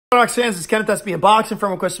Fans, it's Kenneth SBM Boxing.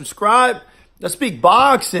 From request, subscribe. Let's speak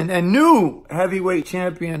boxing and new heavyweight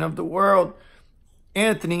champion of the world,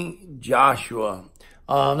 Anthony Joshua.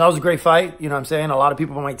 That was a great fight. You know what I'm saying? A lot of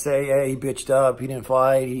people might say, hey, he bitched up. He didn't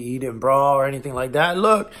fight. He didn't brawl or anything like that.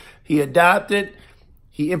 Look, he adapted.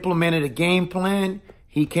 He implemented a game plan.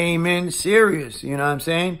 He came in serious. You know what I'm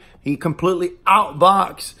saying? He completely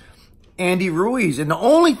outboxed Andy Ruiz. And the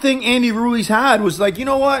only thing Andy Ruiz had was like, you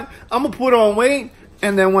know what? I'm going to put on weight.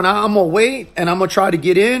 And then when I'm going to wait and I'm going to try to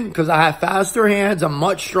get in because I have faster hands, I'm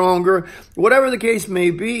much stronger. Whatever the case may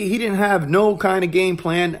be, he didn't have no kind of game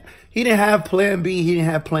plan. He didn't have plan B. He didn't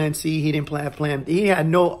have plan C. He didn't have plan D. He had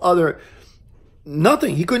no other,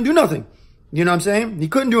 nothing. He couldn't do nothing. You know what I'm saying? He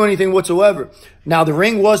couldn't do anything whatsoever. Now, the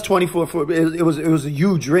ring was 24 foot. It was a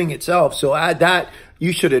huge ring itself. So at that,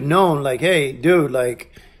 you should have known, like, hey, dude,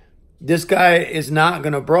 like, this guy is not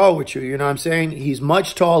going to brawl with you. You know what I'm saying? He's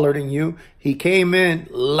much taller than you. He came in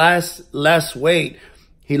less weight.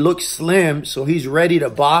 He looks slim, so he's ready to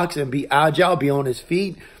box and be agile, be on his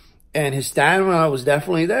feet. And his stamina was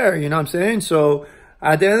definitely there. You know what I'm saying? So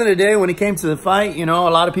at the end of the day, when it came to the fight, you know, a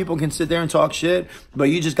lot of people can sit there and talk shit, but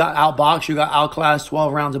you just got outboxed. You got outclassed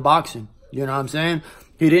 12 rounds of boxing. You know what I'm saying?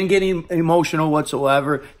 He didn't get emotional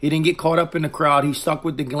whatsoever. He didn't get caught up in the crowd. He stuck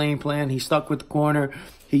with the game plan. He stuck with the corner.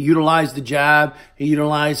 He utilized the jab. He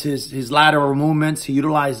utilized his lateral movements. He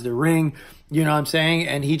utilized the ring. You know what I'm saying?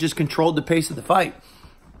 And he just controlled the pace of the fight.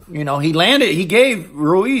 You know, he landed. He gave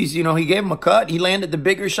Ruiz, you know, he gave him a cut. He landed the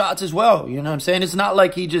bigger shots as well. You know what I'm saying? It's not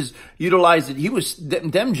like he just utilized it. He was,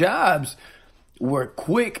 them jabs were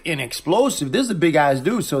quick and explosive. This is a big-ass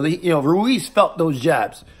dude. So, you know, Ruiz felt those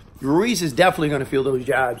jabs. Ruiz is definitely going to feel those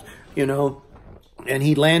jabs, you know. And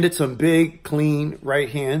he landed some big, clean right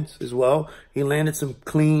hands as well. He landed some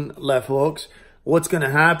clean left hooks. What's going to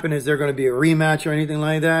happen? Is there going to be a rematch or anything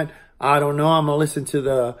like that? I don't know. I'm going to listen to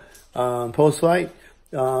the post-fight.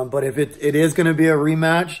 But if it is going to be a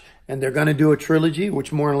rematch and they're going to do a trilogy,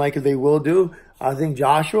 which more than likely they will do, I think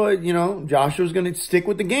Joshua, you know, Joshua's going to stick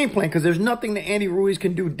with the game plan because there's nothing that Andy Ruiz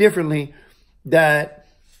can do differently that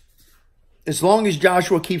as long as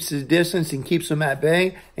Joshua keeps his distance and keeps him at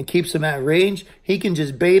bay and keeps him at range, he can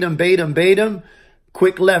just bait him,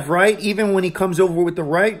 quick left, right. Even when he comes over with the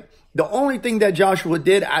right, the only thing that Joshua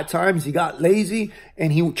did at times, he got lazy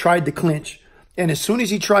and he tried to clinch. And as soon as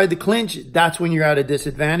he tried to clinch, that's when you're at a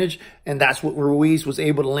disadvantage. And that's what Ruiz was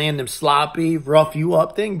able to land them sloppy, rough you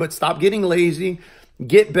up thing. But stop getting lazy,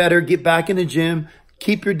 get better, get back in the gym,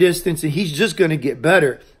 keep your distance, and he's just going to get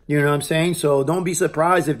better. You know what I'm saying? So don't be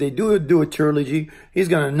surprised if they do a trilogy. He's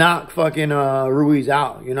going to knock fucking Ruiz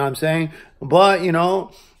out. You know what I'm saying? But, you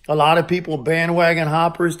know, a lot of people, bandwagon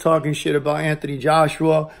hoppers, talking shit about Anthony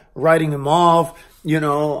Joshua, writing him off, you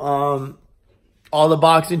know, all the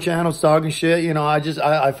boxing channels talking shit. You know,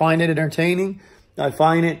 I find it entertaining. I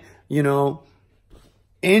find it, you know,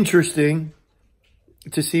 interesting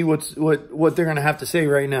to see what they're going to have to say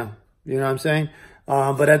right now. You know what I'm saying?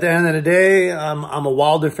 But at the end of the day, I'm a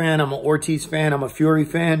Wilder fan. I'm an Ortiz fan. I'm a Fury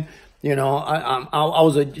fan. You know, I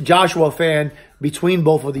was a Joshua fan between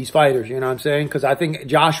both of these fighters. You know what I'm saying? Because I think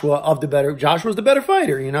Joshua's the better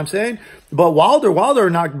fighter. You know what I'm saying? But Wilder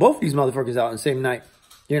knocked both these motherfuckers out on the same night.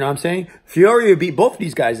 You know what I'm saying? Fury beat both of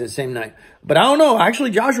these guys at the same night. But I don't know.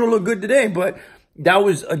 Actually, Joshua looked good today, but that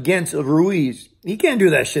was against Ruiz. He can't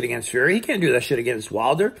do that shit against Fury. He can't do that shit against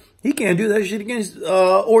Wilder. He can't do that shit against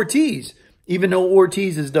Ortiz. Even though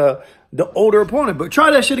Ortiz is the older opponent. But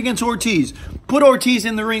try that shit against Ortiz. Put Ortiz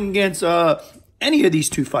in the ring against any of these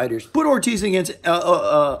two fighters. Put Ortiz against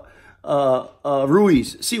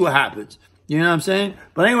Ruiz. See what happens. You know what I'm saying?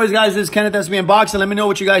 But anyways, guys, this is Kenneth SBM Boxing. Let me know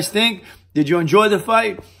what you guys think. Did you enjoy the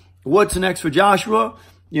fight? What's next for Joshua?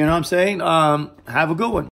 You know what I'm saying? Have a good one.